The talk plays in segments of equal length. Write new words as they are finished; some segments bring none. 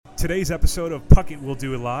Today's episode of Puck It Will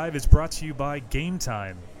Do It Live is brought to you by Game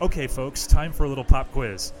Time. Okay, folks, time for a little pop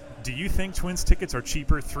quiz. Do you think Twins tickets are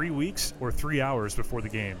cheaper 3 weeks or 3 hours before the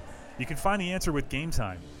game? You can find the answer with Game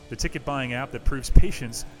Time, the ticket buying app that proves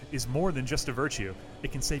patience is more than just a virtue.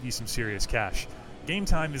 It can save you some serious cash. Game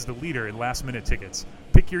Time is the leader in last-minute tickets.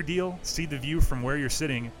 Pick your deal, see the view from where you're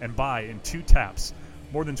sitting, and buy in 2 taps.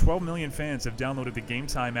 More than 12 million fans have downloaded the Game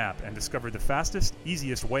Time app and discovered the fastest,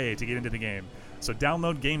 easiest way to get into the game. So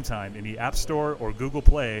download Game Time in the App Store or Google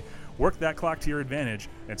Play, work that clock to your advantage,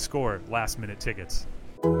 and score last-minute tickets.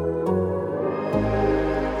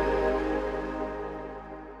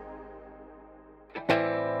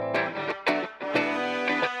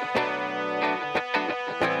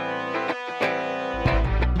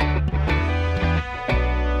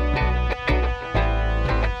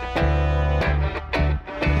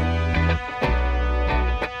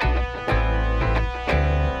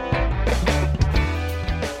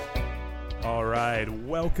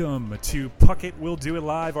 Welcome to Puck It Will Do It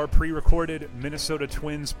Live, our pre-recorded Minnesota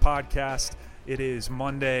Twins podcast. It is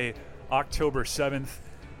Monday, October 7th,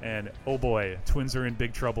 and oh boy, Twins are in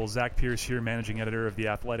big trouble. Zach Pierce here, managing editor of The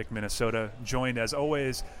Athletic Minnesota, joined as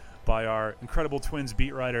always by our incredible Twins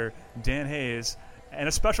beat writer, Dan Hayes, and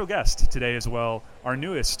a special guest today as well, our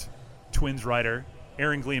newest Twins writer,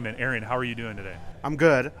 Aaron Gleeman. Aaron, how are you doing today? I'm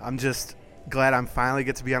good. I'm just glad I'm finally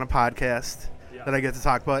get to be on a podcast that I get to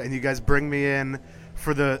talk about, and you guys bring me in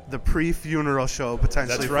for the pre-funeral show,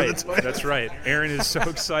 potentially. That's right. That's right. Aaron is so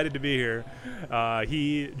excited to be here.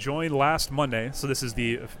 He joined last Monday, so this is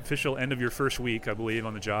the official end of your first week, I believe,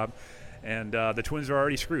 on the job. And the Twins are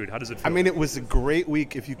already screwed. How does it feel? I mean, it was a great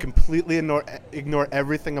week if you completely ignore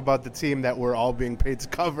everything about the team that we're all being paid to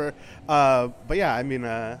cover. But yeah, I mean,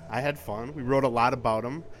 I had fun. We wrote a lot about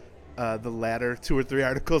them. The latter 2 or 3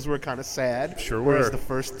 articles were kind of sad. Sure were. Whereas the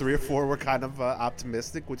first 3 or 4 were kind of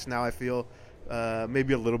optimistic, which now I feel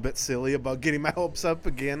maybe a little bit silly about getting my hopes up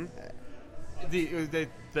again.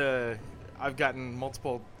 I've gotten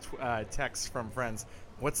multiple texts from friends.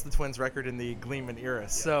 What's the Twins' record in the Gleeman era?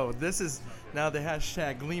 So this is now the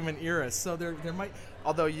hashtag Gleeman era. So there might,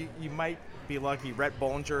 although you might be lucky, Rhett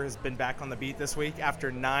Bollinger has been back on the beat this week after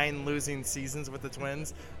 9 losing seasons with the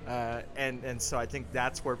Twins, and so I think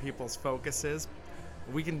that's where people's focus is.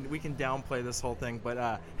 We can downplay this whole thing,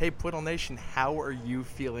 but hey, Puddle Nation, how are you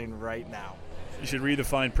feeling right now? You should read the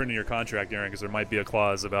fine print in your contract, Aaron, because there might be a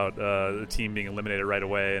clause about the team being eliminated right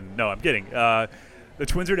away. And no, I'm kidding. The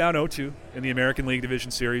Twins are down 0-2 in the American League Division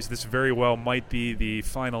Series. This very well might be the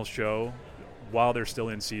final show while they're still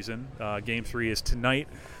in season. Game 3 is tonight,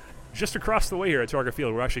 just across the way here at Target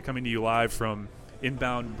Field. We're actually coming to you live from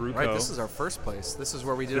Inbound Brewco. Right, this is our first place. This is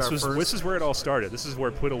where we did our first. This is where it all started. This is where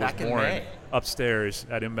Puddle was born, upstairs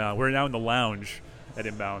at Inbound. We're now in the lounge at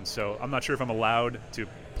Inbound, so I'm not sure if I'm allowed to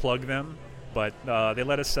plug them, but they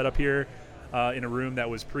let us set up here in a room that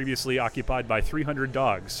was previously occupied by 300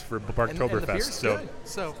 dogs for Barktoberfest.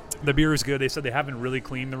 So the beer is good. They said they haven't really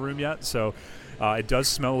cleaned the room yet, so it does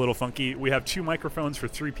smell a little funky. We have 2 microphones for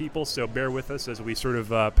 3 people, so bear with us as we sort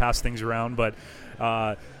of pass things around. But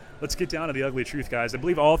let's get down to the ugly truth, guys. I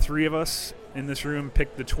believe all 3 of us in this room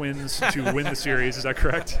picked the Twins to win the series. Is that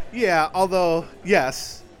correct? Yeah, although,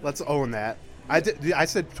 yes, let's own that. I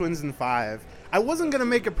said Twins in 5. I wasn't going to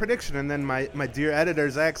make a prediction, and then my dear editor,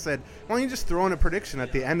 Zach, said, why don't you just throw in a prediction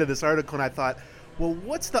at the end of this article? And I thought, well,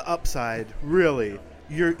 what's the upside, really?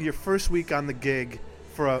 Your first week on the gig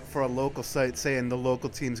for a local site saying the local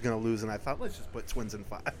team's going to lose, and I thought, let's just put Twins in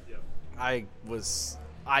 5.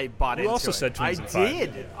 I bought into it. You also said Twins in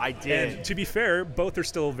 5. I did. And to be fair, both are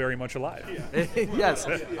still very much alive. Yes.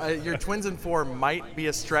 Your Twins in 4 might be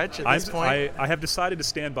a stretch at this point. I have decided to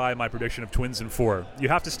stand by my prediction of Twins in 4. You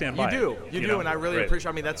have to stand by it. You do, and I really appreciate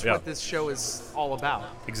it. I mean, that's what this show is all about.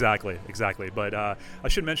 Exactly. But I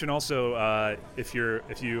should mention also, if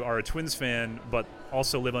you are a Twins fan but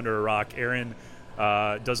also live under a rock, Aaron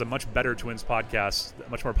does a much better Twins podcast, a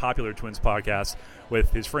much more popular Twins podcast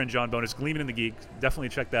with his friend John Bonus, Gleeman and the Geek. Definitely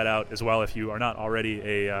check that out as well if you are not already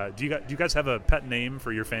a. Do you guys have a pet name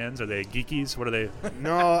for your fans? Are they Geekies? What are they?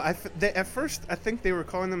 No, at first I think they were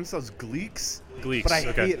calling themselves Gleeks. Gleeks, but I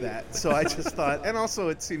hate that. So I just thought, and also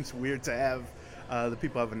it seems weird to have the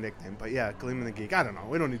people have a nickname. But yeah, Gleeman the Geek. I don't know.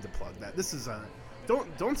 We don't need to plug that. This is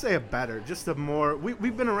Don't say a better, just a more.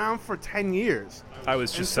 We've been around for 10 years. I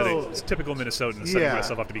was just setting it's typical Minnesotan, setting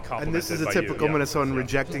myself up to be complimented. And this is a typical Minnesotan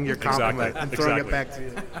rejecting your compliment and throwing it back to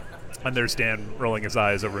you. And there's Dan rolling his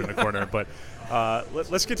eyes over in the corner. But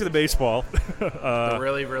let's get to the baseball. The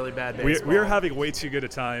really, really bad baseball. We are having way too good a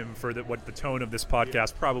time for what the tone of this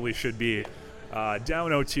podcast probably should be.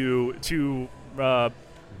 Down 0-2 to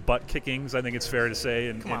butt kickings, I think it's fair to say,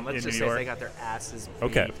 in, Come on, in, let's in just New say York. they got their asses beat.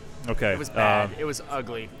 Okay. It was bad. It was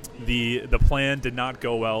ugly. The plan did not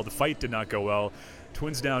go well. The fight did not go well.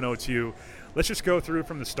 Twins down 0-2. Let's just go through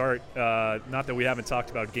from the start. Not that we haven't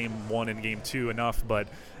talked about Game 1 and Game 2 enough, but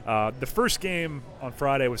the first game on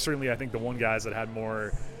Friday was certainly, I think, the one guys that had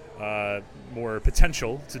more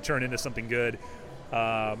potential to turn into something good.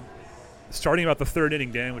 Starting about the third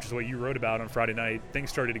inning, Dan, which is what you wrote about on Friday night, things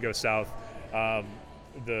started to go south.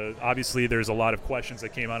 Obviously, there's a lot of questions that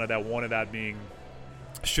came out of that. One of that being,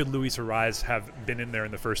 should Luis Arraez have been in there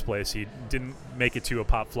in the first place? He didn't make it to a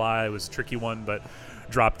pop fly. It was a tricky one, but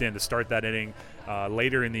dropped in to start that inning.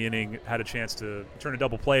 Later in the inning, had a chance to turn a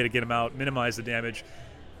double play to get him out, minimize the damage.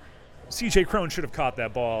 C.J. Cron should have caught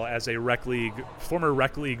that ball as a former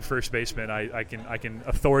rec league first baseman. I can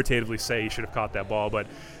authoritatively say he should have caught that ball, but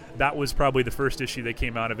that was probably the first issue that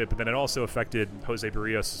came out of it. But then it also affected Jose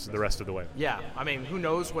Barrios the rest of the way. Yeah, I mean, who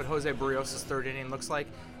knows what Jose Barrios' third inning looks like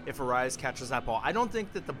if Arraez catches that ball. I don't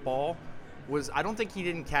think that the ball I don't think he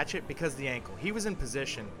didn't catch it because of the ankle. He was in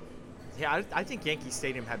position. Yeah, I think Yankee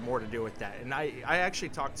Stadium had more to do with that. And I actually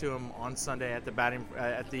talked to him on Sunday at the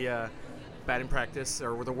batting practice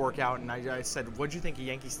or the workout, and I said, what'd you think of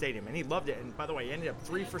Yankee Stadium? And he loved it. And by the way, he ended up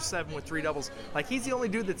 3 for 7 with 3 doubles. Like, he's the only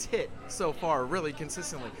dude that's hit so far really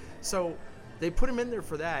consistently. So they put him in there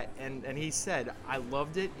for that, and he said, I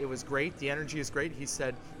loved it. It was great. The energy is great. He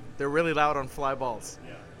said, they're really loud on fly balls.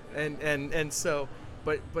 Yeah. And so,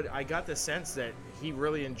 but I got the sense that he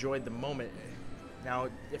really enjoyed the moment. Now,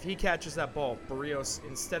 if he catches that ball, Barrios,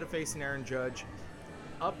 instead of facing Aaron Judge,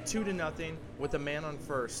 up 2-0 with a man on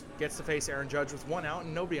first, gets to face Aaron Judge with 1 out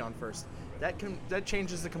and nobody on first. That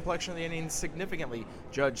changes the complexion of the inning significantly.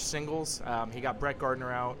 Judge singles. He got Brett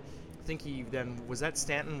Gardner out. I think he then was that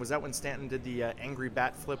Stanton. Was that when Stanton did the angry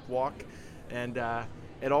bat flip walk? And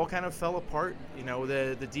it all kind of fell apart. You know,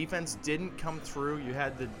 the defense didn't come through. You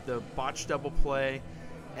had the botched double play,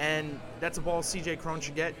 and that's a ball C.J. Cron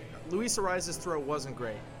should get. Luis Arraez's throw wasn't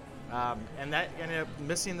great. And that ended up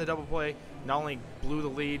missing the double play. Not only blew the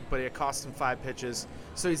lead, but it cost him 5 pitches.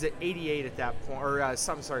 So he's at 88 at that point,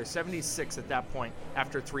 or 76 at that point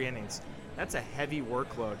after 3 innings. That's a heavy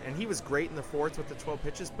workload. And he was great in the fourth with the 12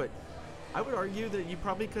 pitches, but I would argue that you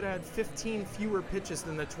probably could have had 15 fewer pitches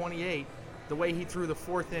than the 28 the way he threw the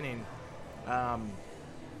 4th inning. And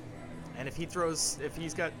if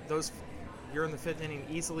he's got those, you're in the 5th inning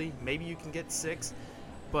easily, maybe you can get 6,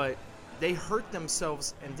 but they hurt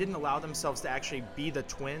themselves and didn't allow themselves to actually be the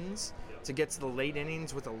Twins to get to the late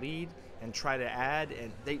innings with a lead and try to add.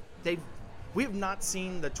 And we have not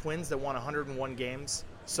seen the Twins that won 101 games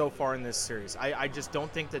so far in this series. I just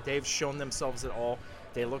don't think that they've shown themselves at all.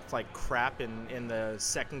 They looked like crap in the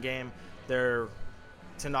second game.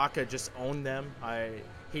 Tanaka just owned them.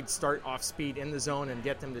 He'd start off speed in the zone and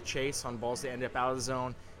get them to chase on balls that ended up out of the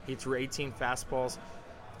zone. He threw 18 fastballs.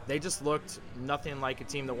 They just looked nothing like a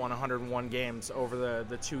team that won 101 games over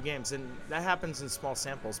the 2 games. And that happens in small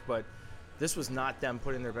samples, but this was not them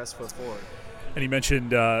putting their best foot forward. And he mentioned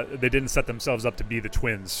they didn't set themselves up to be the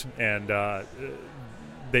Twins. And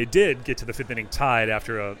they did get to the 5th inning tied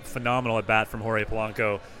after a phenomenal at-bat from Jorge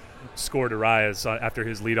Polanco, scored Arraez after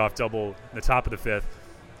his leadoff double in the top of the 5th.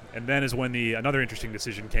 And then is when another interesting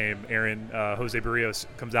decision came. Jose Barrios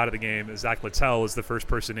comes out of the game. Zach Littell is the first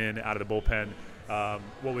person in out of the bullpen.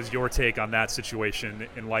 What was your take on that situation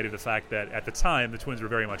in light of the fact that at the time the Twins were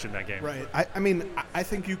very much in that game? Right. I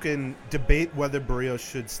think you can debate whether Barrios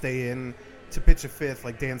should stay in to pitch a 5th.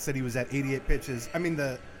 Like Dan said, he was at 88 pitches. I mean,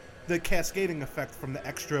 the cascading effect from the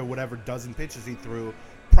extra whatever dozen pitches he threw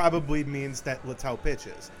probably means that Littell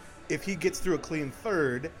pitches. If he gets through a clean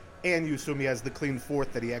 3rd, and you assume he has the clean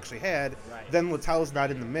 4th that he actually had, right, then Littell's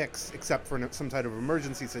not in the mix except for some type of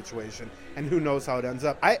emergency situation, and who knows how it ends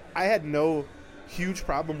up. I had no huge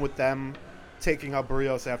problem with them taking out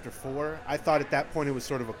Barrios after 4. I thought at that point it was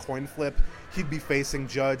sort of a coin flip. He'd be facing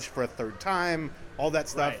Judge for a 3rd time, all that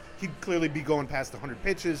stuff. Right. He'd clearly be going past 100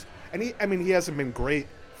 pitches, and he hasn't been great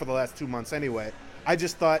for the last 2 months anyway. I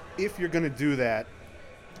just thought if you're going to do that,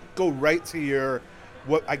 go right to your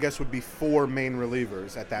what I guess would be 4 main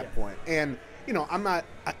relievers at that point. And,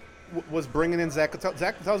 was bringing in Zach Littell.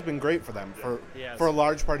 Zach Littell's been great for them for a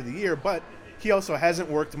large part of the year, but he also hasn't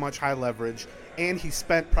worked much high leverage, and he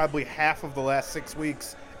spent probably half of the last 6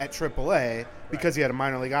 weeks at AAA because he had a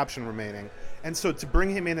minor league option remaining. And so to bring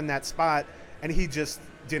him in that spot, and he just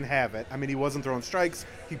didn't have it. I mean, he wasn't throwing strikes.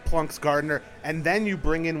 He plunks Gardner, and then you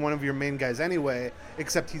bring in one of your main guys anyway,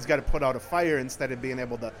 except he's got to put out a fire instead of being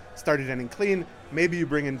able to start an inning clean. Maybe you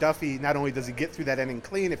bring in Duffy. Not only does he get through that inning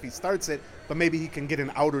clean if he starts it, but maybe he can get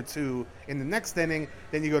an out or two in the next inning.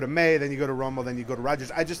 Then you go to May, then you go to Romo, then you go to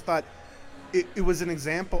Rogers. I just thought it was an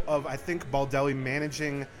example of, I think, Baldelli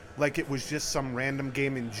managing like it was just some random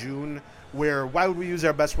game in June where why would we use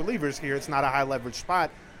our best relievers here? It's not a high-leverage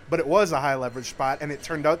spot. But it was a high-leverage spot, and it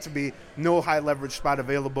turned out to be no high-leverage spot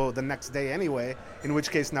available the next day anyway, in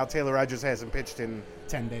which case now Taylor Rogers hasn't pitched in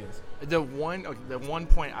 10 days. The one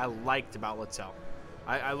point I liked about Littell,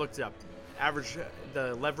 I looked it up. Average,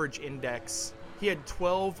 the leverage index, he had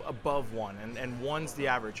 12 above 1, and 1's the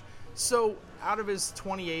average. So out of his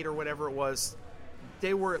 28 or whatever it was,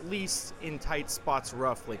 they were at least in tight spots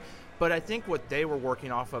roughly. But I think what they were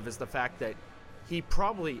working off of is the fact that he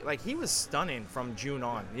probably, he was stunning from June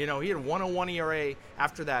on. You know, he had 101 ERA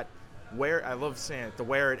after that, I love saying it, the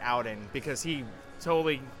wear it outing, because he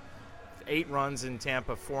totally 8 runs in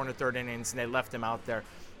Tampa, 4 1/3 innings, and they left him out there.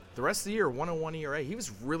 The rest of the year, 101 ERA, he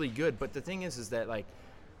was really good. But the thing is that,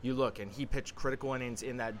 you look, and he pitched critical innings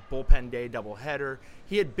in that bullpen day doubleheader.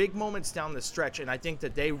 He had big moments down the stretch, and I think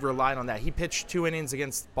that they relied on that. He pitched 2 innings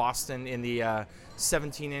against Boston in the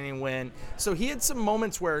 17-inning win. So he had some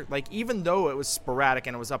moments where, even though it was sporadic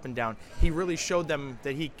and it was up and down, he really showed them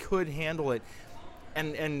that he could handle it.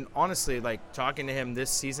 And honestly, talking to him this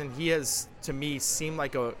season, he has, to me, seemed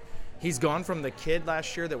he's gone from the kid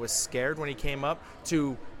last year that was scared when he came up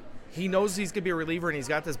to he knows he's going to be a reliever, and he's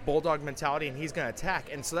got this bulldog mentality, and he's going to attack.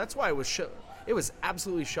 And so that's why it was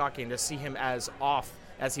absolutely shocking to see him as off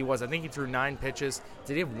as he was. I think he threw 9 pitches.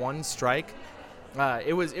 Did he have 1 strike?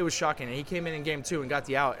 It was shocking. And he came in game 2 and got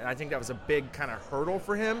the out, and I think that was a big kind of hurdle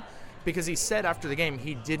for him because he said after the game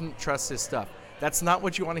he didn't trust his stuff. That's not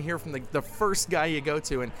what you want to hear from the first guy you go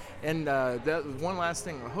to. And that one last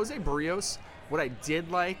thing, Jose Barrios, what I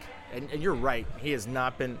did like, and you're right, he has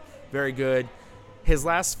not been very good. His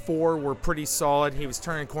last 4 were pretty solid. He was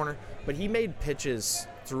turning a corner, but he made pitches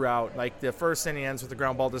throughout. The first inning ends with the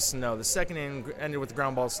ground ball to Sano. The second inning ended with the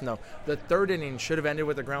ground ball to Sano. The third inning should have ended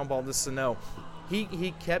with a ground ball to Sano.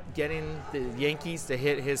 He kept getting the Yankees to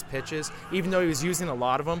hit his pitches, even though he was using a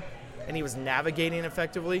lot of them, and he was navigating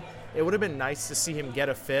effectively. It would have been nice to see him get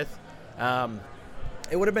a 5th.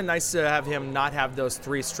 It would have been nice to have him not have those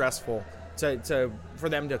 3 stressful for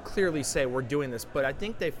them to clearly say we're doing this. But I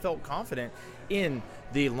think they felt confident in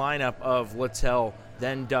the lineup of Littell,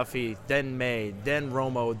 then Duffy, then May, then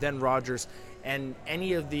Romo, then Rogers, and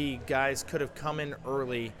any of the guys could have come in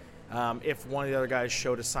early if one of the other guys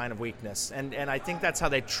showed a sign of weakness. And I think that's how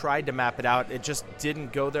they tried to map it out. It just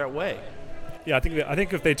didn't go their way. Yeah, I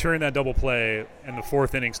think if they turn that double play and the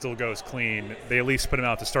 4th inning still goes clean, they at least put him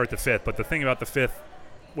out to start the 5th. But the thing about the 5th,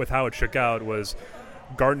 with how it shook out, was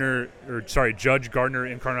Judge, Gardner,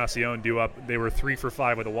 Encarnacion due up. They were 3 for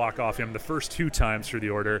 5 with a walk off him the first 2 times through the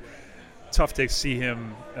order. Tough to see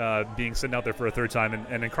him being sent out there for a 3rd time,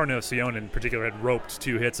 and Encarnacion in particular had roped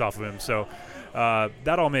 2 hits off of him. So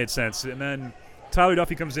that all made sense. And then Tyler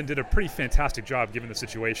Duffy comes in, did a pretty fantastic job given the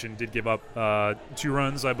situation. Did give up 2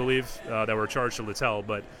 runs, I believe, that were charged to Littell.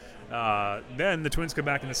 But then the Twins come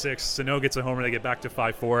back in the 6th. Sano gets a homer. They get back to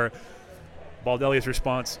 5-4. Baldelli's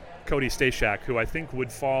response, Cody Stashak, who I think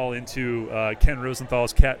would fall into Ken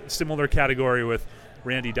Rosenthal's similar category with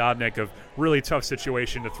Randy Dobnak of really tough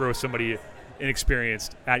situation to throw somebody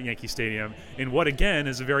inexperienced at Yankee Stadium in what, again,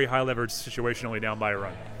 is a very high-leverage situation, only down by a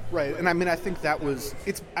run. Right, and I mean, I think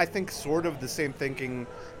I think sort of the same thinking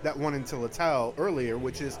that went into Littell earlier,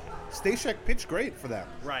 which is Stashak pitched great for them.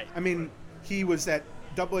 Right. I mean, he was at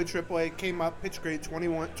AA, AAA, came up, pitched great,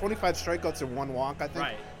 25 strikeouts and 1 walk, I think.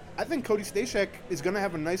 Right. I think Cody Stashak is going to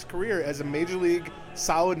have a nice career as a major league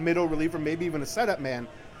solid middle reliever, maybe even a setup man.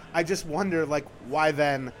 I just wonder, why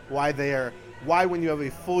then? Why there? Why, when you have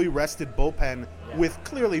a fully rested bullpen with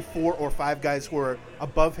clearly 4 or 5 guys who are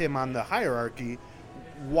above him on the hierarchy,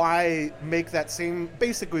 why make that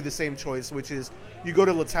basically the same choice, which is you go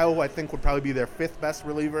to Littell, who I think would probably be their 5th best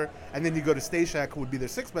reliever, and then you go to Stashak, who would be their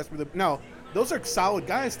 6th best reliever. No, those are solid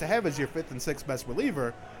guys to have as your 5th and 6th best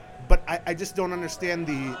reliever. But I just don't understand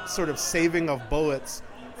the sort of saving of bullets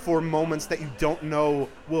for moments that you don't know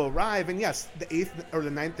will arrive. And yes, the 8th or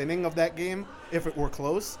the 9th inning of that game, if it were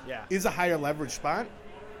close, is a higher leverage spot.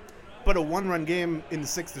 But a 1-run game in the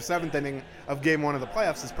 6th or 7th inning of Game 1 of the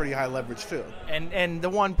playoffs is pretty high leverage too. And the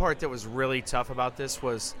one part that was really tough about this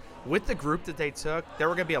was with the group that they took, there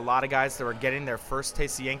were going to be a lot of guys that were getting their first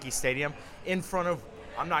taste of Yankee Stadium in front of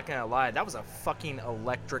I'm not going to lie, that was a fucking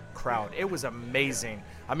electric crowd. It was amazing.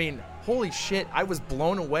 I mean, holy shit, I was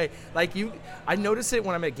blown away. Like, I notice it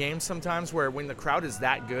when I'm at games sometimes where when the crowd is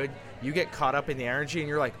that good, you get caught up in the energy and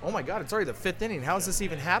you're like, oh my God, it's already the 5th inning. How is this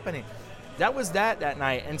even happening? That was that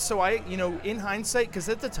night. And so I, in hindsight, because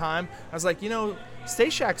at the time, I was like,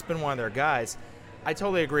 Stashak's been one of their guys. I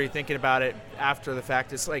totally agree thinking about it after the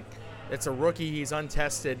fact. It's like, it's a rookie, he's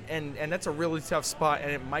untested, and that's a really tough spot,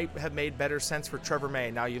 and it might have made better sense for Trevor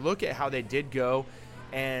May. Now, you look at how they did go,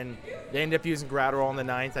 and they ended up using Gratterall in the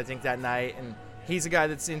 9th, I think, that night, and he's a guy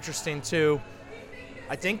that's interesting, too.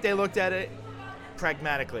 I think they looked at it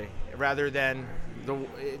pragmatically, rather than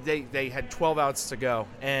they had 12 outs to go,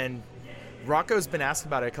 and Rocco's been asked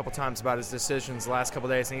about it a couple times about his decisions the last couple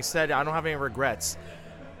days, and he said, I don't have any regrets.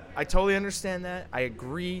 I totally understand that. I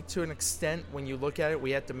agree to an extent when you look at it.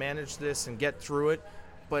 We have to manage this and get through it.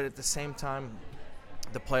 But at the same time,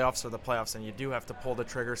 the playoffs are the playoffs, and you do have to pull the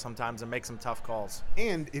trigger sometimes and make some tough calls.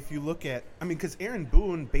 And if you look at, because Aaron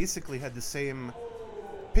Boone basically had the same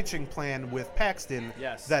pitching plan with Paxton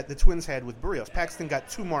that the Twins had with Barrios. Paxton got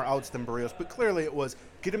 2 more outs than Barrios, but clearly it was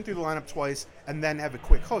get him through the lineup twice and then have a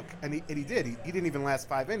quick hook, and he did. He didn't even last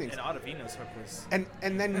 5 innings. And Ottavino's hook was...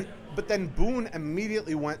 But then Boone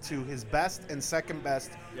immediately went to his best and second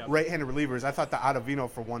best right-handed relievers. I thought the Ottavino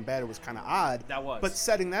for one batter was kind of odd. That was. But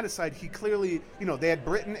setting that aside, he clearly, they had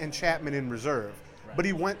Britton and Chapman in reserve. Right. But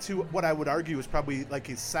he went to what I would argue is probably like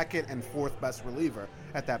his 2nd and 4th best reliever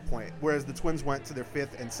at that point, whereas the Twins went to their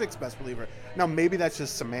 5th and 6th best reliever. Now, maybe that's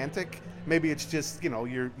just semantic. Maybe it's just,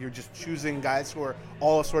 you're just choosing guys who are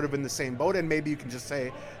all sort of in the same boat, and maybe you can just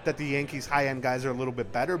say that the Yankees' high-end guys are a little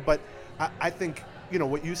bit better. But I think,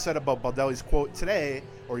 what you said about Baldelli's quote today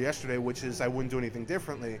or yesterday, which is I wouldn't do anything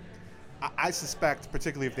differently, I suspect,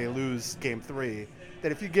 particularly if they lose Game 3,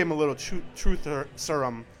 that if you gave him a little truth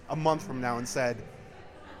serum a month from now and said,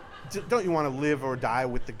 don't you want to live or die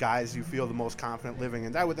with the guys you feel the most confident living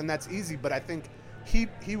and die with? And that's easy, but I think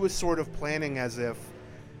he was sort of planning as if,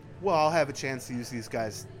 well, I'll have a chance to use these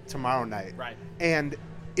guys tomorrow night. Right. And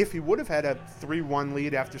if he would have had a 3-1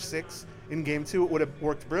 lead after 6 in Game 2, it would have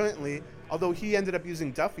worked brilliantly, although he ended up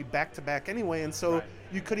using Duffy back-to-back anyway, and so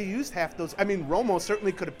you could have used half those. Romo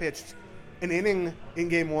certainly could have pitched an inning in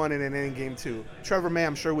Game 1 and an inning in Game 2. Trevor May,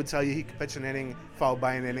 I'm sure, would tell you he could pitch an inning followed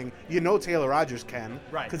by an inning. Taylor Rogers can,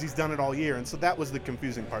 because he's done it all year, and so that was the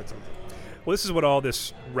confusing part to me. Well, this is what all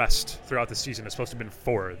this rest throughout the season is supposed to have been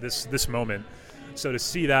for, this moment. So to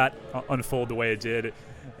see that unfold the way it did,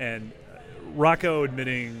 and Rocco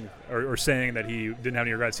admitting or saying that he didn't have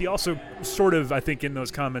any regrets, he also sort of, I think in those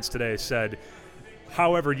comments today, said,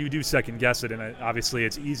 however, you do second-guess it, and obviously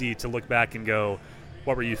it's easy to look back and go,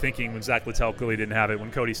 what were you thinking when Zach Littell clearly didn't have it, when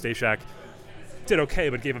Cody Stashak did okay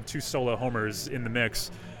but gave him 2 solo homers in the mix?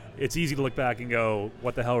 It's easy to look back and go,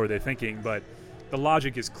 what the hell were they thinking? But the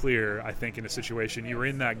logic is clear, I think, in a situation. You were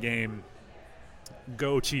in that game,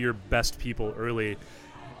 go to your best people early.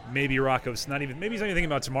 Maybe Rocco's maybe he's not even thinking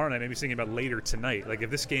about tomorrow night, maybe he's thinking about later tonight. Like, if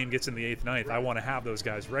this game gets in the 8th, 9th, I want to have those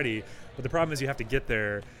guys ready. But the problem is you have to get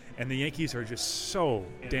there, and the Yankees are just so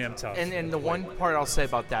damn tough. And the one part I'll say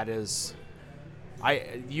about that is,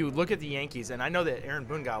 you look at the Yankees, and I know that Aaron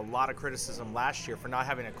Boone got a lot of criticism last year for not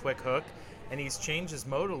having a quick hook, and he's changed his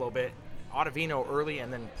mode a little bit. Ottavino early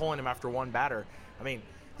and then pulling him after one batter.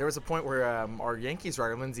 There was a point where our Yankees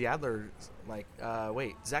writer, Lindsay Adler,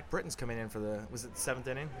 Zach Britton's coming in for was it the 7th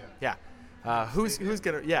inning? Yeah. Who's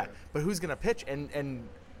gonna pitch? And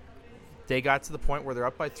they got to the point where they're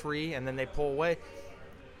up by 3, and then they pull away.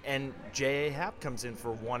 And J.A. Happ comes in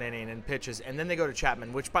for 1 inning and pitches, and then they go to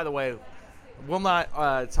Chapman, which, by the way, we'll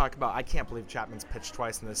not talk about. I can't believe Chapman's pitched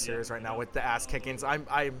twice in this series right now with the ass kickings.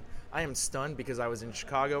 I am stunned because I was in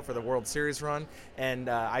Chicago for the World Series run, and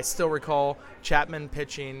I still recall Chapman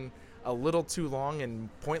pitching a little too long in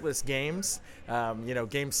pointless games.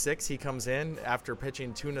 Game 6, he comes in after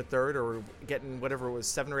pitching 2 1/3 or getting whatever it was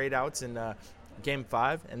 7 or 8 outs in Game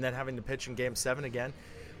 5, and then having to pitch in Game 7 again.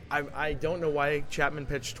 I don't know why Chapman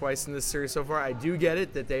pitched twice in this series so far. I do get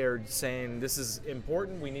it that they are saying this is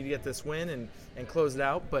important. We need to get this win and close it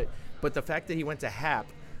out. But the fact that he went to Happ,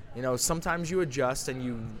 sometimes you adjust and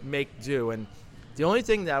you make do. And the only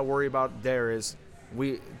thing that I worry about there is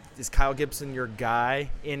Kyle Gibson your guy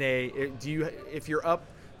if you're up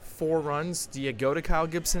 4 runs, do you go to Kyle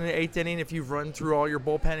Gibson in the 8th inning if you've run through all your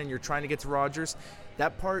bullpen and you're trying to get to Rogers?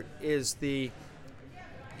 That part is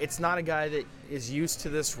it's not a guy that is used to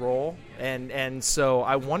this role, and so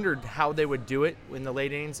I wondered how they would do it in the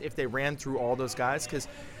late innings if they ran through all those guys, because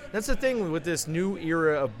that's the thing with this new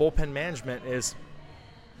era of bullpen management is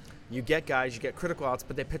you get guys, you get critical outs,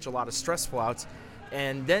 but they pitch a lot of stressful outs.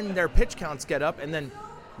 and then their pitch counts get up, and then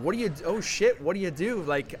what do you do?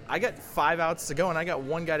 Like, I got 5 outs to go, and I got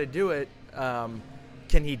one guy to do it.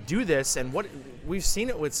 Can he do this? And what we've seen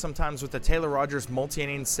it with sometimes with the Taylor Rogers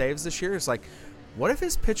multi-inning saves this year is like, what if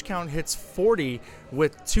his pitch count hits 40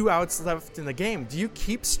 with 2 outs left in the game? Do you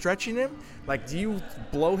keep stretching him? Like, do you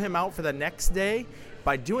blow him out for the next day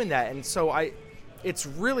by doing that? And so it's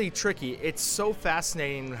really tricky. It's so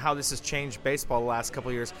fascinating how this has changed baseball the last couple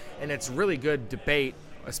of years, and it's really good debate,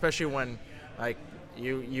 especially when like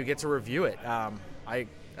you get to review it.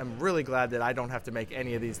 I'm really glad that I don't have to make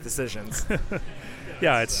any of these decisions.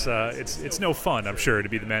 Yeah, it's no fun, I'm sure, to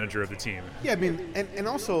be the manager of the team. Yeah, I mean, and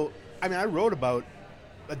also, I mean, I wrote about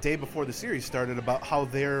a day before the series started about how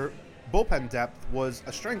their bullpen depth was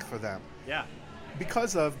a strength for them. Yeah.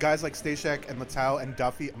 Because of guys like Stashak and Littell and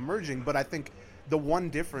Duffy emerging, but I think the one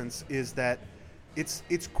difference is that it's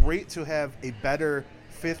great to have a better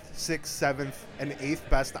 5th, 6th, 7th, and 8th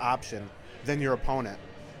best option than your opponent.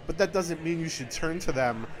 But that doesn't mean you should turn to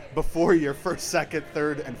them before your 1st, 2nd,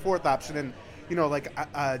 3rd, and 4th option. And, you know, like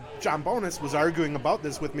John Bonus was arguing about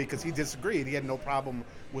this with me because he disagreed. He had no problem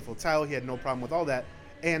with Littell. He had no problem with all that.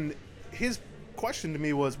 And his question to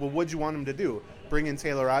me was, well, what'd you want him to do? Bring in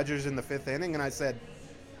Taylor Rogers in the 5th inning? And I said,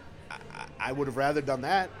 I would have rather done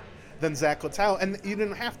that than Zach Littell. And you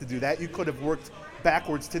didn't have to do that. You could have worked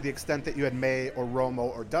backwards to the extent that you had May or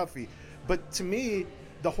Romo or Duffy. But to me,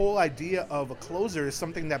 the whole idea of a closer is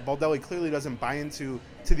something that Baldelli clearly doesn't buy into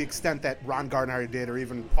to the extent that Ron Gardenhire did or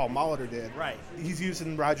even Paul Molitor did. Right. He's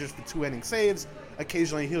using Rogers for 2-inning saves.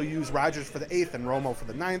 Occasionally he'll use Rogers for the 8th and Romo for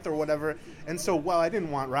the 9th or whatever. And so while I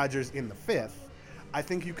didn't want Rogers in the 5th, I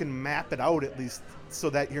think you can map it out at least so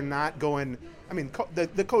that you're not going – I mean,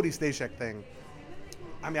 the Cody Stashak thing.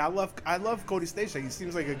 I mean, I love Cody Stashak. He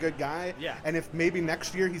seems like a good guy. Yeah. And if maybe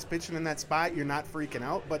next year he's pitching in that spot, you're not freaking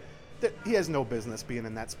out. But he has no business being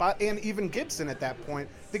in that spot. And even Gibson at that point,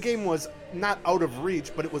 the game was not out of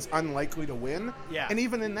reach, but it was unlikely to win. Yeah. And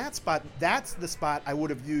even in that spot, that's the spot I would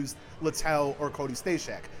have used Littell or Cody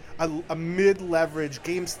Stashak. A mid-leverage,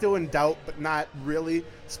 game still in doubt, but not really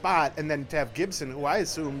spot. And then to have Gibson, who I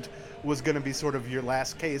assumed was going to be sort of your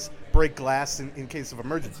last case, break glass in case of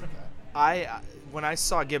emergency. When I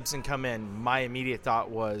saw Gibson come in, my immediate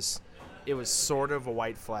thought was it was sort of a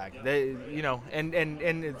white flag.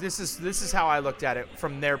 And this is how I looked at it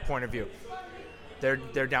from their point of view.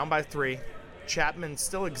 They're down by 3. Chapman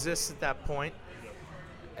still exists at that point,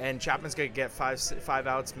 and Chapman's going to get five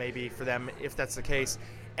outs maybe for them if that's the case.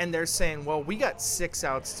 And they're saying, well, we got 6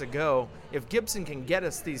 outs to go. If Gibson can get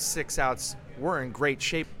us these 6 outs, we're in great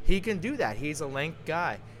shape. He can do that. He's a length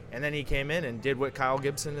guy. And then he came in and did what Kyle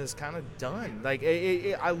Gibson has kind of done. Like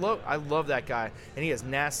I love that guy, and he has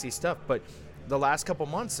nasty stuff. But the last couple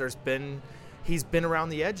months, he's been around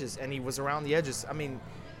the edges, and he was around the edges. I mean,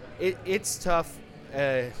 it's tough.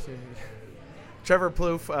 Trevor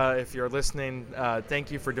Plouffe, if you're listening, thank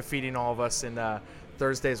you for defeating all of us in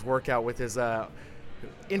Thursday's workout with his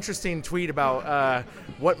interesting tweet about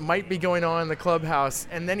what might be going on in the clubhouse,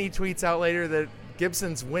 and then he tweets out later that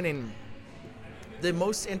Gibson's winning. The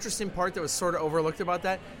most interesting part that was sort of overlooked about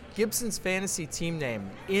that, Gibson's fantasy team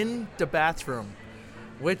name, In the Bathroom,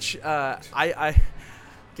 which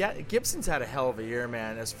Gibson's had a hell of a year,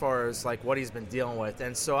 man, as far as like what he's been dealing with.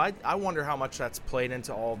 And so I wonder how much that's played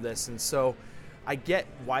into all of this. And so I get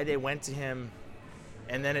why they went to him,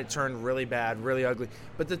 and then it turned really bad, really ugly.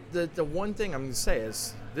 But the one thing I'm going to say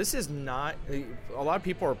is this is not – a lot of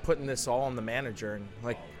people are putting this all on the manager.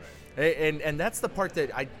 And that's the part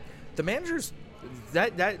that the managers –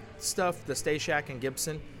 that stuff, the Stashak and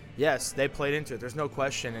Gibson, yes, they played into it. There's no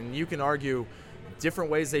question. And you can argue different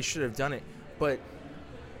ways they should have done it. But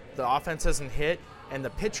the offense hasn't hit, and the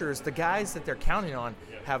pitchers, the guys that they're counting on,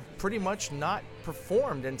 have pretty much not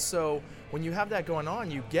performed. And so when you have that going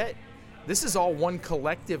on, this is all one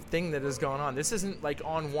collective thing that is going on. This isn't like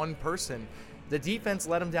on one person. The defense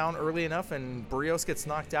let him down early enough, and Barrios gets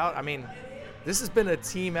knocked out. I mean, this has been a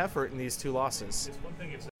team effort in these 2 losses.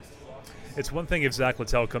 It's one thing if Zach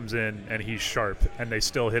Littell comes in and he's sharp and they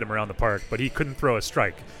still hit him around the park, but he couldn't throw a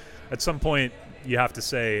strike. At some point, you have to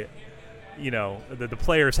say, you know, the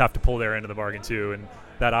players have to pull their end of the bargain too, and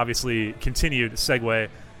that obviously continued segue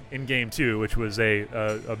in Game 2, which was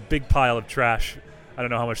a big pile of trash. I don't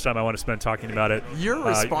know how much time I want to spend talking about it. Your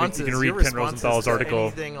responses, you can read Ken Rosenthal's article.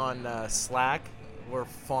 Anything on Slack were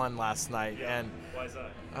fun last night, and why is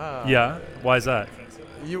that? Yeah, why is that?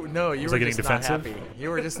 You were getting just defensive? not happy.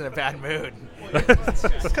 You were just in a bad mood.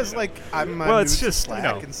 Because, like, I'm new to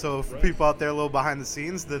Slack, and so for people out there a little behind the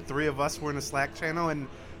scenes, the 3 of us were in a Slack channel and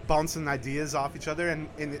bouncing ideas off each other,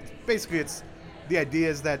 and basically it's the idea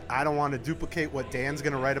is that I don't want to duplicate what Dan's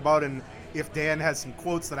going to write about, and if Dan has some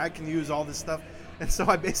quotes that I can use, all this stuff. And so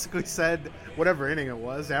I basically said, whatever inning it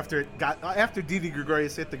was, after Didi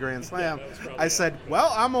Gregorius hit the grand slam, I said,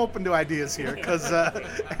 well, I'm open to ideas here, because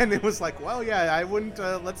and it was like, well, yeah, I wouldn't.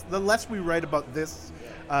 The less we write about this,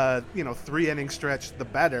 3-inning stretch, the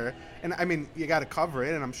better. And I mean, you got to cover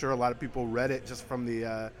it, and I'm sure a lot of people read it just from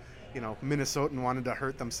the. Minnesotan wanted to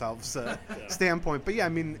hurt themselves standpoint. But yeah, I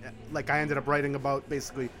mean, like I ended up writing about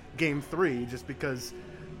basically Game 3 just because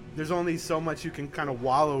there's only so much you can kind of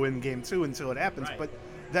wallow in Game 2 until it happens. Right.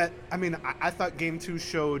 But I thought Game 2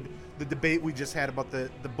 showed the debate we just had about the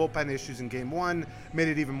bullpen issues in Game 1, made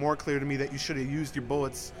it even more clear to me that you should have used your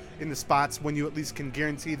bullets in the spots when you at least can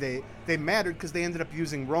guarantee they mattered, because they ended up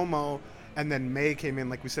using Romo, and then May came in,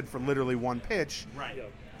 like we said, for literally one pitch. Right.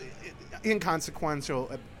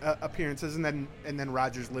 Inconsequential appearances, and then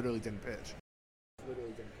Rogers literally didn't pitch.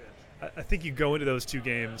 I think you go into those two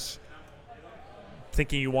games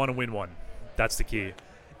thinking you want to win one. That's the key.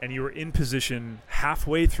 And you were in position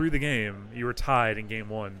halfway through the game. You were tied in Game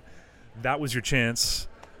 1. That was your chance.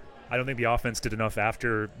 I don't think the offense did enough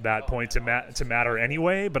after that point to matter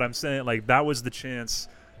anyway, but I'm saying, like, that was the chance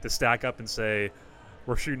to stack up and say,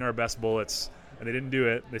 we're shooting our best bullets. And they didn't do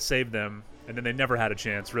it. They saved them. And then they never had a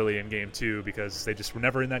chance, really, in Game 2 because they just were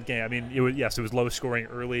never in that game. I mean, it was low scoring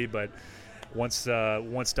early, but once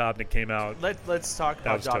Dobnak came out, let's talk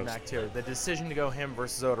about Dobnak too. The decision to go him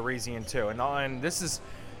versus Odorizzi too, and this is,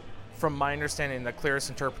 from my understanding, the clearest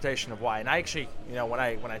interpretation of why. And I actually, when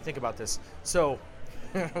I think about this, so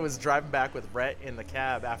I was driving back with Rhett in the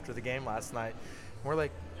cab after the game last night. And we're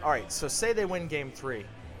like, all right, so say they win Game 3,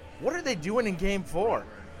 what are they doing in Game 4?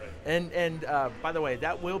 And by the way,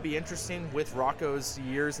 that will be interesting with Rocco's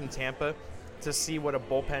years in Tampa to see what a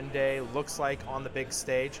bullpen day looks like on the big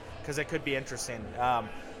stage, because it could be interesting.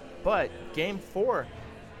 But Game 4,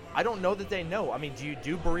 I don't know that they know. I mean, do you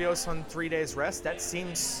do Berrios on 3 days rest? That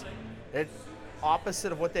seems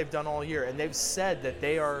opposite of what they've done all year. And they've said that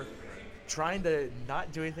they are trying to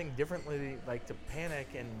not do anything differently, like to panic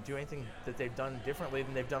and do anything that they've done differently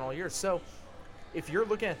than they've done all year. So if you're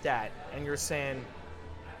looking at that and you're saying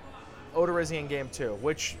Odorizzi in Game 2,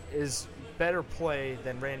 which is better play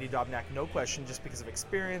than Randy Dobnak, no question, just because of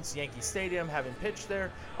experience, Yankee Stadium, having pitched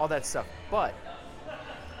there, all that stuff. But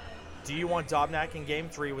do you want Dobnak in Game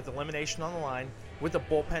 3 with elimination on the line with a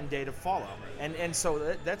bullpen day to follow? And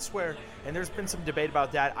so that's where, and there's been some debate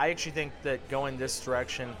about that. I actually think that going this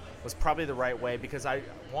direction was probably the right way, because I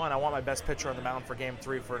want my best pitcher on the mound for Game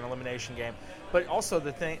 3 for an elimination game. But also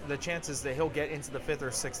the chances that he'll get into the 5th or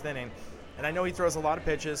 6th inning. And I know he throws a lot of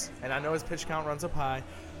pitches, and I know his pitch count runs up high,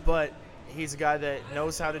 but he's a guy that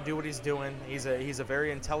knows how to do what he's doing. He's a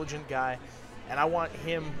very intelligent guy, and I want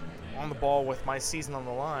him on the ball with my season on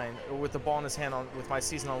the line, or with the ball in his hand with my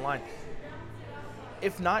season on the line.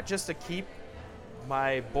 If not just to keep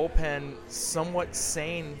my bullpen somewhat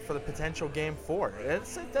sane for the potential Game 4.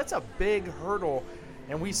 That's a big hurdle,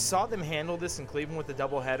 and we saw them handle this in Cleveland with the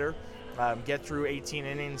doubleheader, get through 18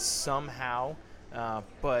 innings somehow,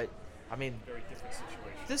 but I mean, very different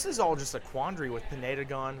situation. This is all just a quandary with Pineda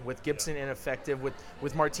gone, with Gibson ineffective,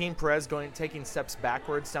 with Martin Perez taking steps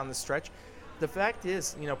backwards down the stretch. The fact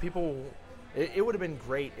is, people, it would have been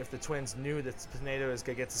great if the Twins knew that Pineda was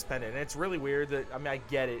going to get suspended. And it's really weird that, I mean, I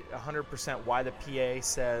get it 100% why the PA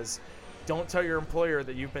says, don't tell your employer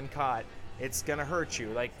that you've been caught. It's going to hurt you.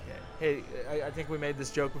 Like, hey, I think we made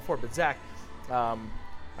this joke before, but Zach,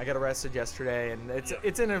 I got arrested yesterday, and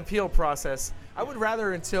it's an appeal process. I would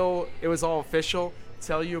rather, until it was all official,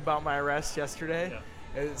 tell you about my arrest yesterday,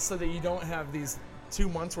 so that you don't have these 2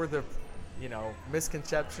 months worth of,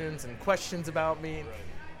 misconceptions and questions about me. Right.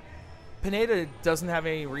 Pineda doesn't have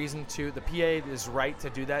any reason to. The PA is right to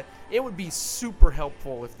do that. It would be super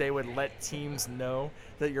helpful if they would let teams know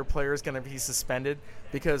that your player is going to be suspended,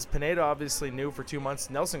 because Pineda obviously knew for 2 months.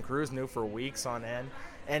 Nelson Cruz knew for weeks on end,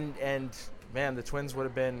 and man, the Twins would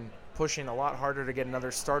have been pushing a lot harder to get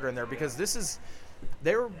another starter in there, because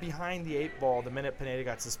they were behind the 8 ball the minute Pineda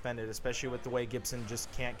got suspended, especially with the way Gibson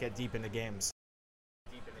just can't get deep into games.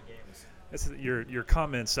 Your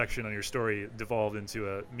comments section on your story devolved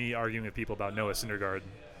into me arguing with people about Noah Syndergaard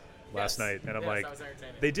last night, and I'm like,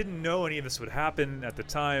 they didn't know any of this would happen at the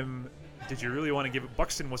time. Did you really want to give it?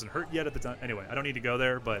 Buxton wasn't hurt yet at the time. Anyway, I don't need to go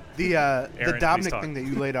there, but the Dobnak thing that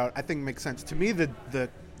you laid out, I think makes sense to me. The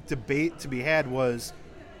debate to be had was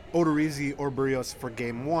Odorizzi or Berrios for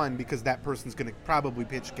Game 1, because that person's going to probably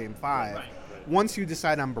pitch Game 5. Right. Once you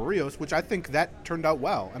decide on Berrios, which I think that turned out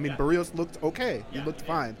well. I mean, Berrios looked okay. He looked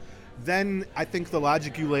fine. Then I think the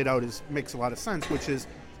logic you laid out makes a lot of sense, which is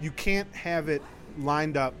you can't have it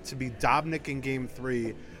lined up to be Dobnik in Game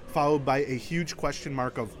 3, followed by a huge question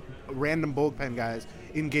mark of random bullpen guys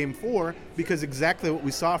in Game 4, because exactly what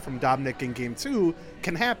we saw from Dobnik in Game 2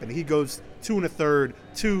 can happen. He goes 2 1/3,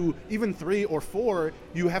 2, even 3 or 4.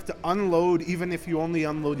 You have to unload, even if you only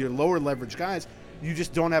unload your lower leverage guys. You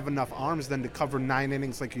just don't have enough arms then to cover 9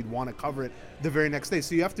 innings like you'd want to cover it the very next day.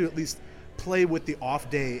 So you have to at least play with the off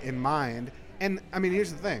day in mind. And, I mean,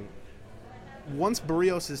 here's the thing. Once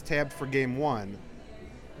Barrios is tabbed for Game 1,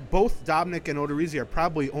 both Dobnik and Odorizzi are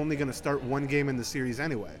probably only going to start one game in the series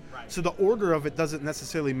anyway. Right. So the order of it doesn't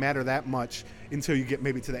necessarily matter that much until you get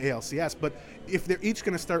maybe to the ALCS. But if they're each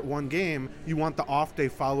going to start one game, you want the off day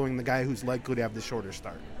following the guy who's likely to have the shorter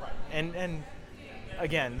start. Right. And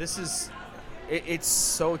again, this is it's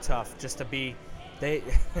so tough just to be they.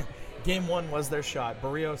 Game 1 was their shot.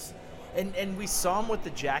 Barrios, and we saw him with the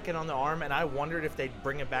jacket on the arm, and I wondered if they'd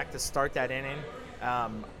bring it back to start that inning.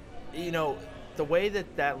 The way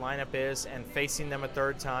that lineup is, and facing them a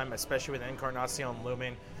third time, especially with Encarnacion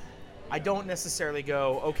looming, I don't necessarily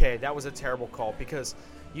go, okay, that was a terrible call, because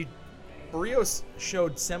Barrios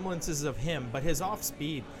showed semblances of him, but his off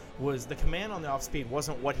speed the command on the off speed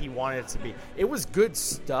wasn't what he wanted it to be. It was good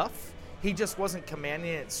stuff. He just wasn't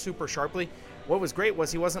commanding it super sharply. What was great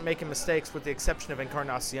was he wasn't making mistakes, with the exception of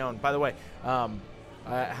Encarnacion. By the way,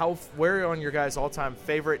 where on your guys' all-time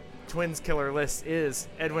favorite Twins killer list is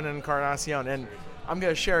Edwin Encarnacion? And I'm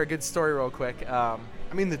going to share a good story real quick. I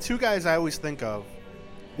mean, the two guys I always think of,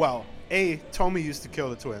 well, Tommy used to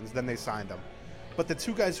kill the Twins, then they signed him. But the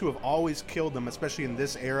two guys who have always killed them, especially in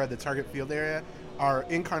this era, the target field area, are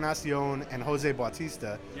Encarnacion and Jose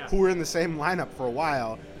Bautista, who were in the same lineup for a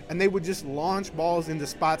while. And they would just launch balls into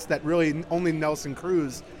spots that really only Nelson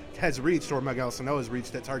Cruz has reached, or Miguel Sano has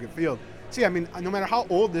reached at target field. See, I mean, no matter how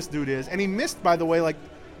old this dude is, and he missed, by the way, like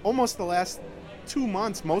almost the last 2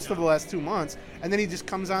 months, most of the last 2 months, and then he just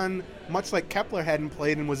comes on, much like Kepler hadn't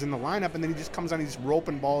played and was in the lineup, and then he just comes on, he's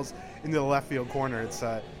roping balls into the left field corner.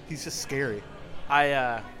 He's just scary.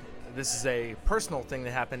 This is a personal thing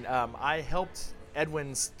that happened. I helped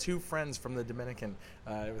Edwin's 2 friends from the Dominican.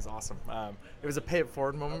 It was awesome. It was a pay it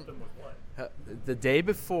forward moment. The day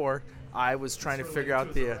before, I was trying to figure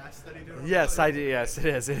out the. Yes, I did. Yes, it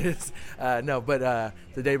is. It is. The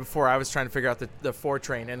day before, I was trying to figure out the 4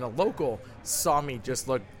 train, and a local saw me just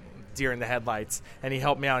look deer in the headlights, and he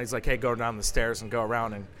helped me out. He's like, "Hey, go down the stairs and go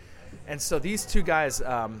around." And so these 2 guys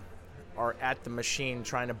are at the machine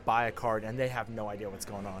trying to buy a card, and they have no idea what's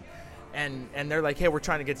going on. And they're like, hey, we're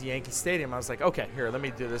trying to get to Yankee Stadium. I was like, okay, here, let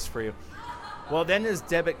me do this for you. Well, then his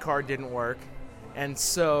debit card didn't work. And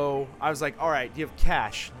so I was like, all right, do you have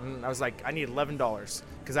cash? And I was like, I need $11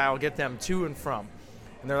 because I'll get them to and from.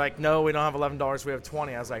 And they're like, no, we don't have $11. We have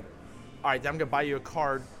 $20. I was like, all right, then I'm going to buy you a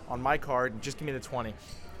card on my card. And just give me the $20.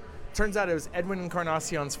 Turns out it was Edwin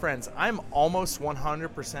Encarnacion's friends. I'm almost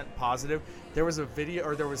 100% positive there was a video,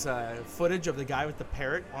 or there was a footage of the guy with the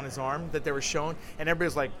parrot on his arm that they were showing, and everybody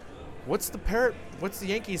was like, what's the parrot? What's the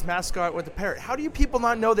Yankees mascot with the parrot? How do you people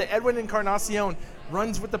not know that Edwin Encarnacion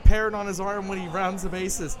runs with the parrot on his arm when he rounds the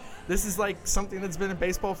bases? This is like something that's been in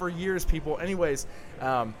baseball for years, people. Anyways,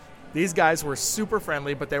 these guys were super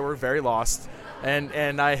friendly, but they were very lost,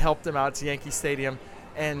 and I helped them out to Yankee Stadium.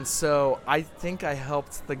 And so I think I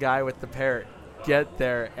helped the guy with the parrot get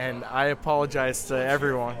there, and I apologize to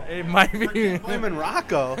everyone. It might be blaming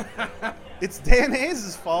Rocco. It's Dan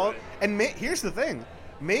Hayes' fault. And here's the thing.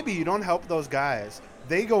 Maybe you don't help those guys.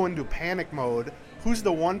 They go into panic mode. Who's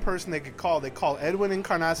the one person they could call? They call Edwin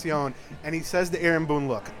Encarnacion, and he says to Aaron Boone,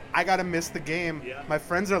 look, I got to miss the game. Yeah. My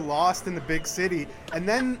friends are lost in the big city. And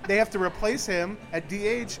then they have to replace him at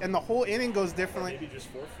DH, and the whole inning goes differently. Or maybe just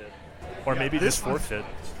forfeit. Or maybe just forfeit.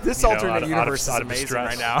 This alternate universe is amazing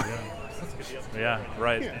right now. Yeah,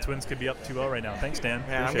 right. The Twins could be up 2-0 right now. Thanks, Dan.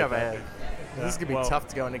 Yeah, I'm gonna have this is going to be tough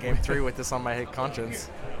to go into Game 3 with this on my conscience.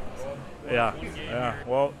 Yeah.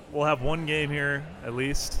 Well, we'll have one game here at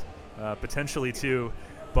least, potentially 2.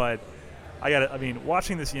 But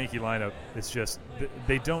watching this Yankee lineup, it's just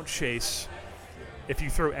they don't chase. If you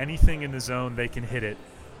throw anything in the zone, they can hit it.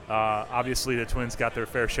 Obviously, the Twins got their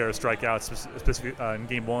fair share of strikeouts, specifically in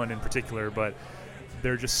Game 1 in particular, but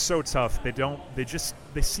they're just so tough.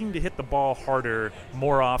 They seem to hit the ball harder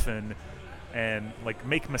more often and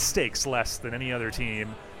make mistakes less than any other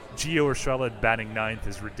team. Gio Urshela batting 9th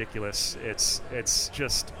is ridiculous. It's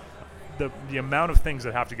just the amount of things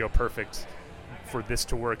that have to go perfect for this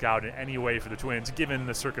to work out in any way for the Twins, given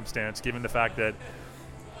the circumstance, given the fact that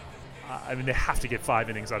they have to get 5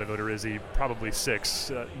 innings out of Odorizzi, probably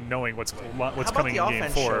 6, knowing what's coming in Game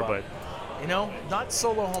 4. But not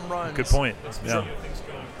solo home runs. Good point. Yeah.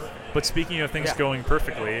 But speaking of things going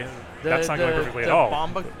perfectly, That's not going perfectly at all.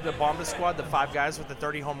 The Bomba squad, the 5 guys with the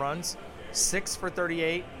 30 home runs, 6 for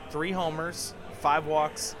 38, 3 homers, 5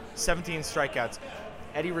 walks, 17 strikeouts.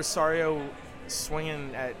 Eddie Rosario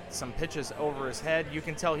swinging at some pitches over his head. You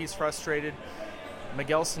can tell he's frustrated.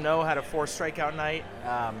 Miguel Sano had a 4 strikeout night.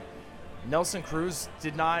 Nelson Cruz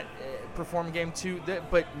did not perform game 2,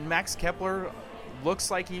 but Max Kepler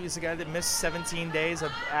looks like he's a guy that missed 17 days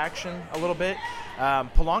of action a little bit.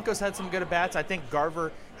 Polanco's had some good at-bats. I think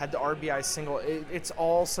Garver had the RBI single. It's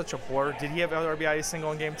all such a blur. Did he have an RBI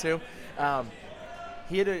single in game 2?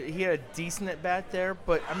 He had a decent at-bat there,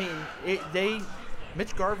 but, I mean,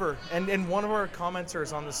 Mitch Garver, and one of our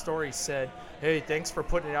commenters on the story said, hey, thanks for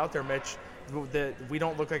putting it out there, Mitch. We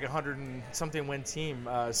don't look like a 100-something win team.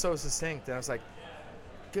 So succinct. And I was like,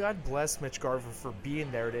 God bless Mitch Garver for being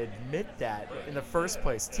there to admit that in the first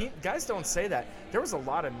place. Guys don't say that. There was a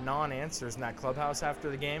lot of non-answers in that clubhouse after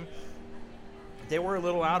the game. They were a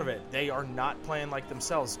little out of it. They are not playing like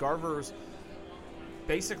themselves. Garver's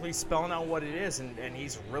basically spelling out what it is, and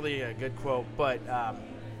he's really a good quote. But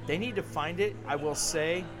they need to find it. I will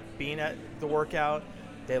say, being at the workout,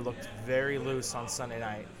 they looked very loose on Sunday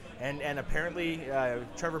night. And apparently,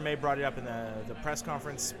 Trevor May brought it up in the press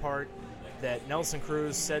conference part, that Nelson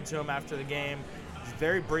Cruz said to him after the game,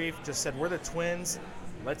 very brief, just said, we're the Twins.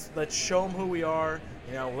 Let's show them who we are.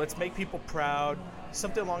 Let's make people proud.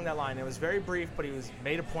 Something along that line. It was very brief, but he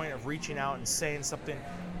made a point of reaching out and saying something.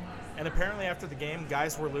 And apparently after the game,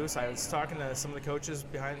 guys were loose. I was talking to some of the coaches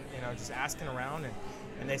behind, just asking around,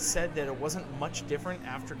 and they said that it wasn't much different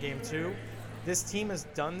after game 2. This team has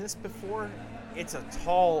done this before. It's a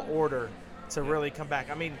tall order to really come back.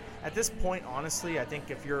 I mean, at this point, honestly, I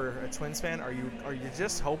think if you're a Twins fan, are you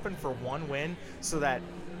just hoping for one win so that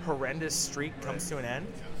horrendous streak comes to an end?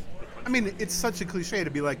 I mean, it's such a cliche to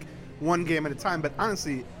be like one game at a time, but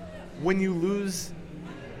honestly, when you lose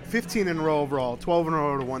 15 in a row overall, 12 in a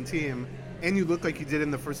row to one team, and you look like you did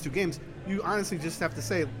in the first 2 games, you honestly just have to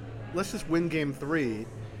say, let's just win game 3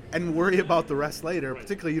 and worry about the rest later.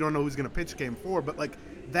 Particularly, you don't know who's going to pitch game 4, but like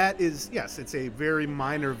that is, yes, it's a very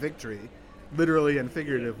minor victory, literally and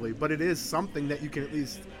figuratively, but it is something that you can at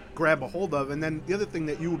least grab a hold of. And then the other thing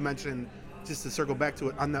that you mentioned, just to circle back to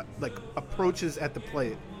it, on the like approaches at the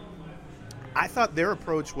plate, I thought their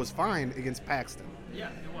approach was fine against Paxton. Yeah.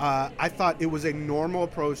 I thought it was a normal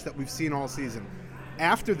approach that we've seen all season.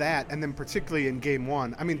 After that, and then particularly in game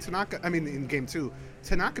 1, in game 2,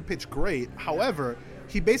 Tanaka pitched great. However,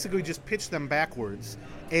 he basically just pitched them backwards,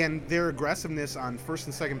 and their aggressiveness on first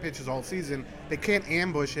and second pitches all season, they can't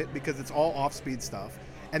ambush it because it's all off-speed stuff.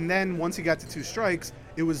 And then once he got to 2 strikes,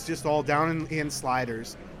 it was just all down in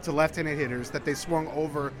sliders to left-handed hitters that they swung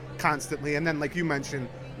over constantly. And then, like you mentioned,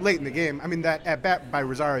 late in the game, I mean, that at-bat by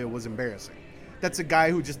Rosario was embarrassing. That's a guy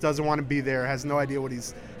who just doesn't want to be there, has no idea what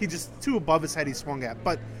he just too above his head he swung at.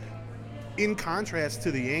 But in contrast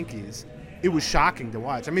to the Yankees, it was shocking to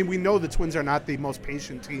watch. I mean, we know the Twins are not the most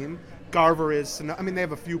patient team. Garver is. I mean, they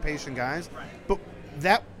have a few patient guys. But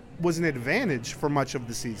that was an advantage for much of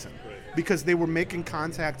the season because they were making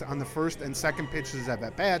contact on the first and second pitches of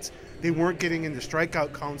at-bats. They weren't getting into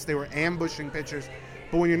strikeout counts. They were ambushing pitchers.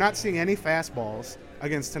 But when you're not seeing any fastballs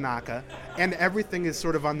against Tanaka, and everything is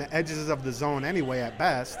sort of on the edges of the zone anyway at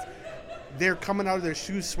best, they're coming out of their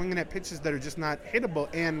shoes swinging at pitches that are just not hittable.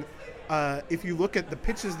 And if you look at the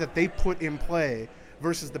pitches that they put in play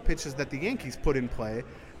versus the pitches that the Yankees put in play,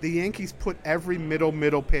 the Yankees put every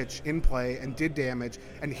middle pitch in play and did damage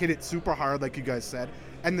and hit it super hard, like you guys said.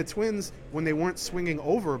 And the Twins, when they weren't swinging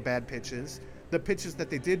over bad pitches, the pitches that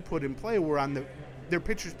they did put in play were on their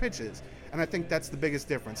pitchers' pitches. And I think that's the biggest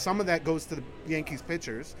difference. Some of that goes to the Yankees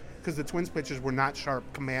pitchers because the Twins pitchers were not sharp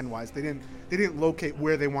command-wise. They didn't locate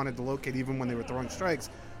where they wanted to locate even when they were throwing strikes.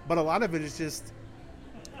 But a lot of it is just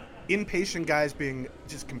impatient guys being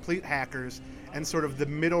just complete hackers and sort of the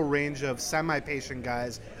middle range of semi-patient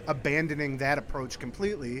guys abandoning that approach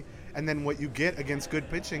completely. And then what you get against good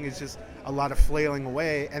pitching is just a lot of flailing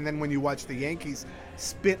away. And then when you watch the Yankees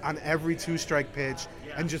spit on every 2-strike pitch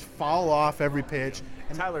and just foul off every pitch.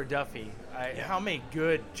 And Tyler Duffy, how many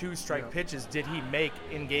good 2-strike pitches did he make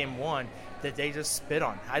in game 1 that they just spit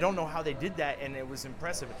on? I don't know how they did that, and it was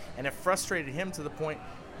impressive. And it frustrated him to the point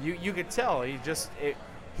you could tell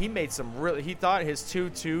he made some really – he thought his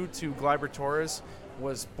 2-2 to Gleyber Torres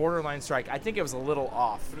was borderline strike. I think it was a little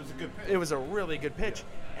off. But it was a good pitch. It was a really good pitch.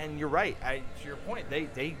 And you're right. To your point,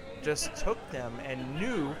 they just took them and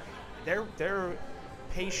knew their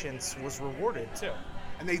patience was rewarded too.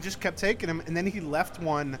 And they just kept taking him, and then he left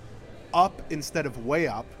one up instead of way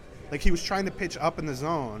up. Like he was trying to pitch up in the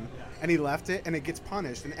zone, and he left it, and it gets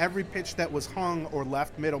punished. And every pitch that was hung or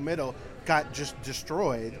left middle got just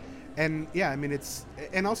destroyed. And yeah, I mean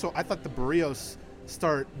and also I thought the Barrios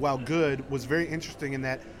start, while good, was very interesting in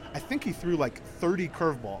that I think he threw like 30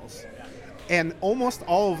 curveballs, and almost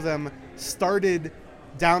all of them started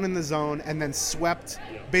down in the zone and then swept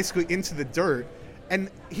basically into the dirt. And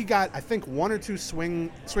he got, I think, 1 or 2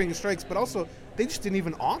 swinging strikes, but also they just didn't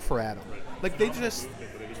even offer at him. Like they just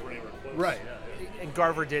right. And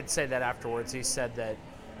Garver did say that afterwards. He said that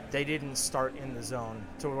they didn't start in the zone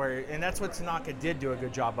to where, and that's what Tanaka did do a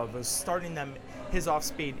good job of, was starting them, his off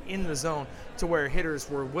speed in the zone to where hitters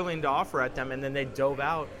were willing to offer at them, and then they dove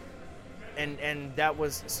out. And that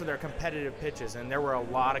was, so they're competitive pitches, and there were a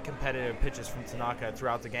lot of competitive pitches from Tanaka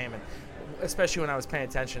throughout the game, and especially when I was paying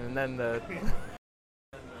attention. And then the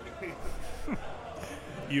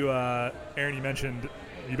Aaron,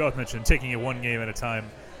 you both mentioned taking it one game at a time.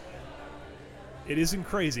 It isn't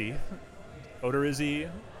crazy. Odorizzi,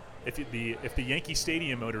 if the Yankee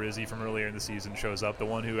Stadium Odorizzi from earlier in the season shows up, the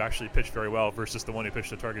one who actually pitched very well versus the one who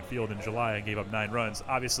pitched at Target Field in July and gave up 9 runs,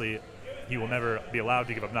 obviously he will never be allowed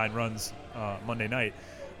to give up 9 runs Monday night.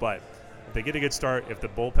 But if they get a good start, if the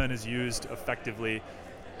bullpen is used effectively,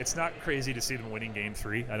 it's not crazy to see them winning Game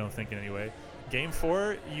 3, I don't think in any way. Game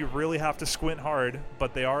 4, you really have to squint hard,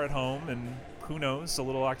 but they are at home, and who knows, a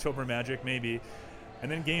little October magic maybe. And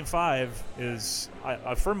then Game 5 is I'm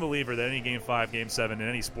a firm believer that any Game 5, Game 7 in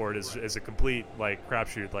any sport is a complete like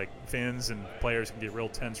crapshoot. Like fans and players can get real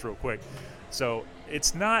tense real quick. So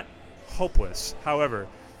it's not hopeless. However,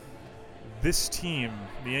 this team,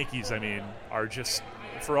 the Yankees, I mean, are just,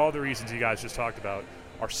 for all the reasons you guys just talked about,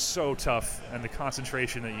 are so tough, and the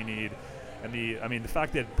concentration that you need. And the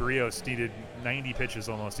fact that Barrios needed 90 pitches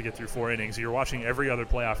almost to get through 4 innings. You're watching every other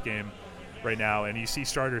playoff game right now, and you see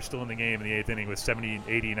starters still in the game in the 8th inning with 70,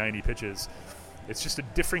 80, 90 pitches. It's just a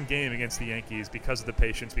different game against the Yankees because of the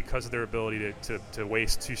patience, because of their ability to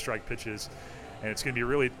waste 2-strike pitches. And it's going to be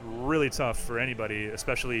really, really tough for anybody,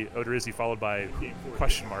 especially Odorizzi, followed by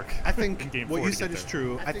question mark. I think in Game what 4 you said is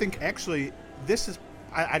true. I think actually this is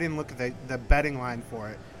 – I didn't look at the betting line for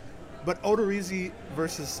it, but Odorizzi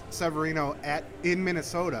versus Severino in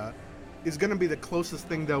Minnesota is going to be the closest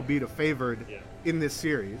thing they'll be to favored in this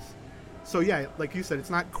series. So, yeah, like you said,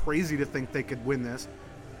 it's not crazy to think they could win this.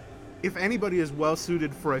 If anybody is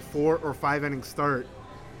well-suited for a 4 or 5 inning start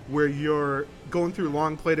where you're going through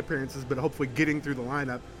long plate appearances but hopefully getting through the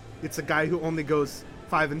lineup, it's a guy who only goes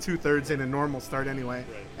 5 2/3 in a normal start anyway,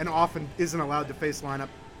 and often isn't allowed to face lineup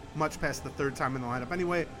much past the 3rd time in the lineup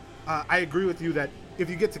anyway. I agree with you that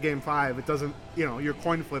if you get to Game 5, it doesn't, you're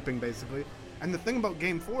coin flipping basically. And the thing about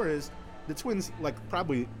Game 4 is the Twins,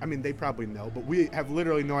 they probably know, but we have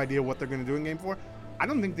literally no idea what they're going to do in Game 4. I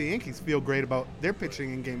don't think the Yankees feel great about their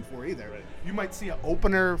pitching in Game 4 either. Right. You might see an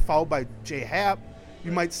opener followed by J. Happ.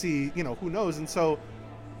 You might see, who knows. And so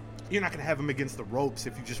you're not going to have them against the ropes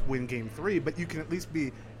if you just win Game 3, but you can at least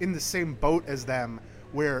be in the same boat as them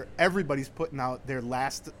where everybody's putting out their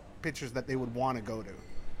last pitchers that they would want to go to.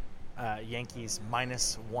 Yankees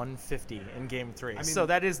minus 150 in Game 3. I mean, so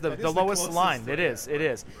that is the lowest line. It is.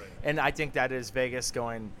 Right. And I think that is Vegas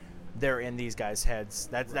going, they're in these guys' heads.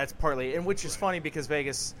 That's partly, and which is funny because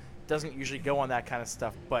Vegas doesn't usually go on that kind of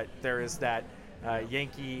stuff, but there is that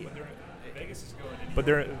Yankee.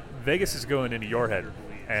 Vegas is going into your head,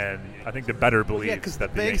 and I think the better believes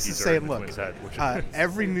that the Vegas Yankees is are in saying, the look, Twins' head.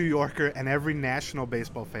 every New Yorker and every national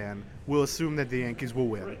baseball fan will assume that the Yankees will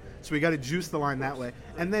win. So we got to juice the line that way.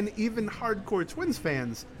 And then even hardcore Twins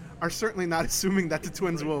fans are certainly not assuming that the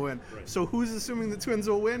Twins will win. So who's assuming the Twins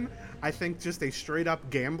will win? I think just a straight-up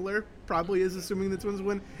gambler probably is assuming the Twins will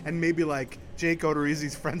win, and maybe like Jake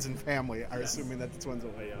Odorizzi's friends and family are assuming that the Twins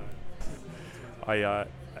will win. I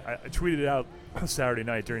tweeted it out Saturday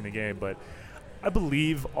night during the game, but I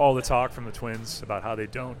believe all the talk from the Twins about how they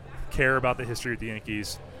don't care about the history of the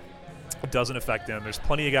Yankees. It doesn't affect them. There's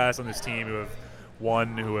plenty of guys on this team who have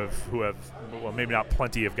won, who have well, maybe not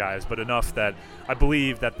plenty of guys, but enough that I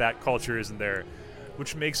believe that culture isn't there,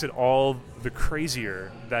 which makes it all the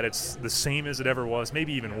crazier that it's the same as it ever was,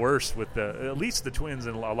 maybe even worse with at least the Twins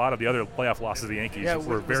and a lot of the other playoff losses of the Yankees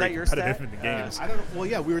were very competitive in the games. I don't know. Well,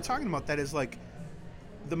 yeah, we were talking about that as like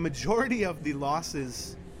the majority of the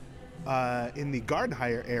losses in the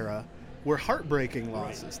Gardenhire era were heartbreaking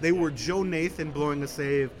losses. Right. They were Joe Nathan blowing a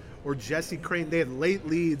save or Jesse Creighton. They had late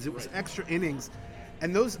leads. It was extra innings.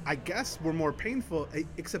 And those, I guess, were more painful,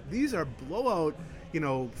 except these are blowout,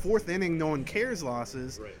 4th inning, no one cares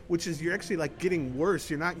losses, right. Which is you're actually like getting worse.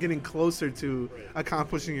 You're not getting closer to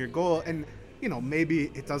accomplishing your goal. And, maybe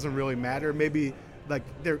it doesn't really matter. Maybe like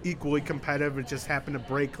they're equally competitive. It just happened to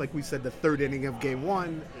break, like we said, the 3rd inning of Game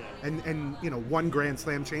 1, and one grand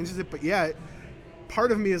slam changes it. But yeah,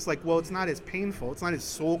 part of me is like, well, it's not as painful. It's not as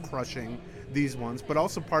soul-crushing, these ones. But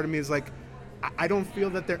also part of me is like, I don't feel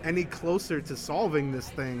that they're any closer to solving this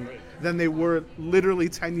thing than they were literally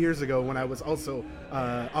 10 years ago when I was also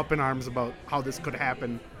up in arms about how this could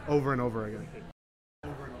happen over and over again.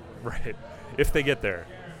 Right. If they get there.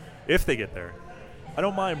 I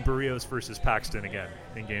don't mind Barrios versus Paxton again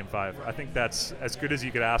in Game 5. I think that's as good as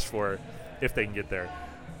you could ask for if they can get there.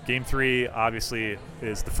 Game 3, obviously,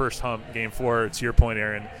 is the first hump. Game 4, it's your point,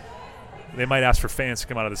 Aaron. They might ask for fans to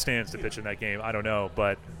come out of the stands to pitch in that game. I don't know.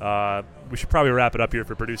 But we should probably wrap it up here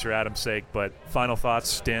for producer Adam's sake. But final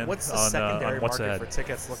thoughts, Dan, what's the on secondary what's market ahead? for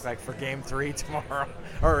tickets look like for Game 3 tomorrow?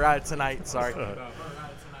 or tonight, sorry.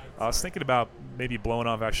 I was thinking about maybe blowing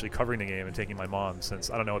off actually covering the game and taking my mom, since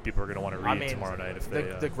I don't know what people are going to want to read tomorrow night if they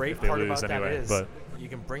the great if they part lose about anyway. that is But you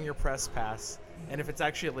can bring your press pass, and if it's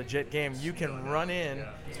actually a legit game, you can run in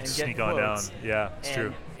and sneak get on down. quotes. Yeah, it's And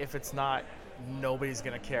true. if it's not, nobody's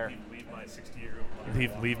going to care.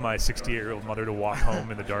 Leave my 68-year-old mother to walk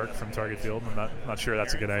home in the dark from Target Field. I'm not sure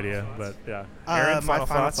that's a good idea, but yeah. Aaron, My final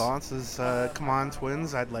final thoughts? thoughts is, come on,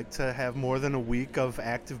 Twins. I'd like to have more than a week of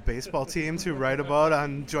active baseball team to write about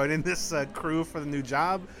on joining this crew for the new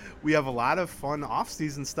job. We have a lot of fun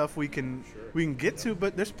off-season stuff we can get to,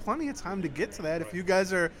 but there's plenty of time to get to that. If you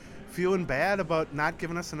guys are feeling bad about not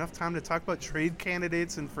giving us enough time to talk about trade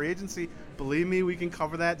candidates and free agency, believe me, we can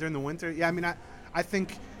cover that during the winter. Yeah, I mean, I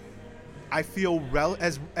think I feel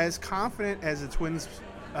as confident as the Twins,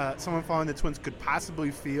 someone following the Twins could possibly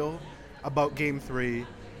feel about Game 3.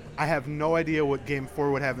 I have no idea what Game 4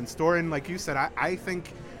 would have in store. And like you said, I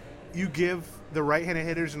think you give the right-handed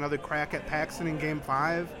hitters another crack at Paxton in Game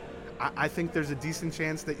 5. I think there's a decent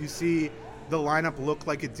chance that you see the lineup look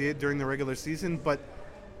like it did during the regular season. But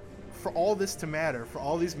for all this to matter, for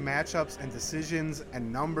all these matchups and decisions and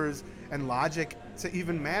numbers and logic to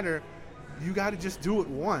even matter, you got to just do it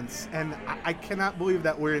once. And I cannot believe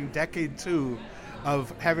that we're in decade 2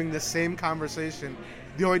 of having this same conversation.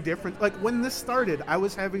 The only difference, like when this started, I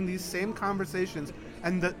was having these same conversations,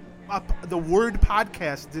 and the word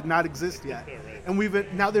podcast did not exist yet. And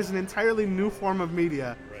now there's an entirely new form of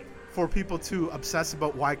media for people to obsess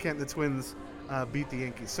about why can't the Twins beat the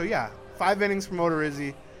Yankees. So yeah, 5 innings from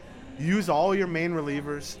Odorizzi. Use all your main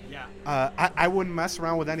relievers. Yeah. I wouldn't mess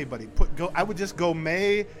around with anybody. I would just go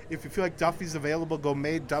May. If you feel like Duffy's available, go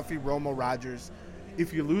May, Duffy, Romo, Rogers.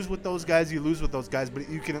 If you lose with those guys, you lose with those guys. But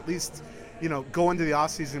you can at least, go into the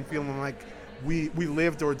offseason feeling like we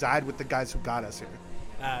lived or died with the guys who got us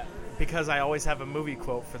here. Because I always have a movie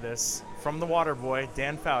quote for this from the Waterboy,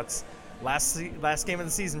 Dan Fouts. Last game of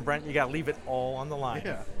the season, Brent, you got to leave it all on the line.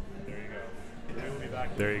 Yeah.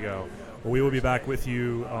 There you go. Well, we will be back with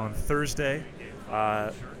you on Thursday,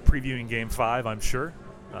 previewing Game 5, I'm sure.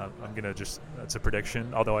 I'm going to that's a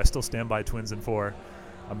prediction, although I still stand by Twins in 4.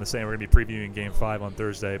 I'm just saying we're going to be previewing Game 5 on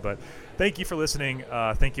Thursday. But thank you for listening.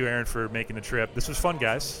 Thank you, Aaron, for making the trip. This was fun,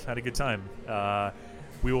 guys. Had a good time.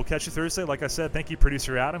 We will catch you Thursday. Like I said, thank you,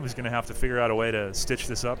 producer Adam, who's going to have to figure out a way to stitch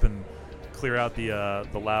this up and clear out the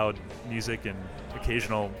loud music and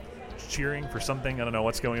occasional cheering for something. I don't know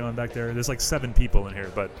what's going on back there. There's like 7 people in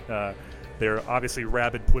here, but they're obviously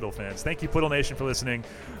rabid Pwiddle fans. Thank you, Pwiddle Nation, for listening.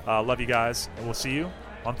 Love you guys, and we'll see you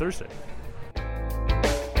on Thursday.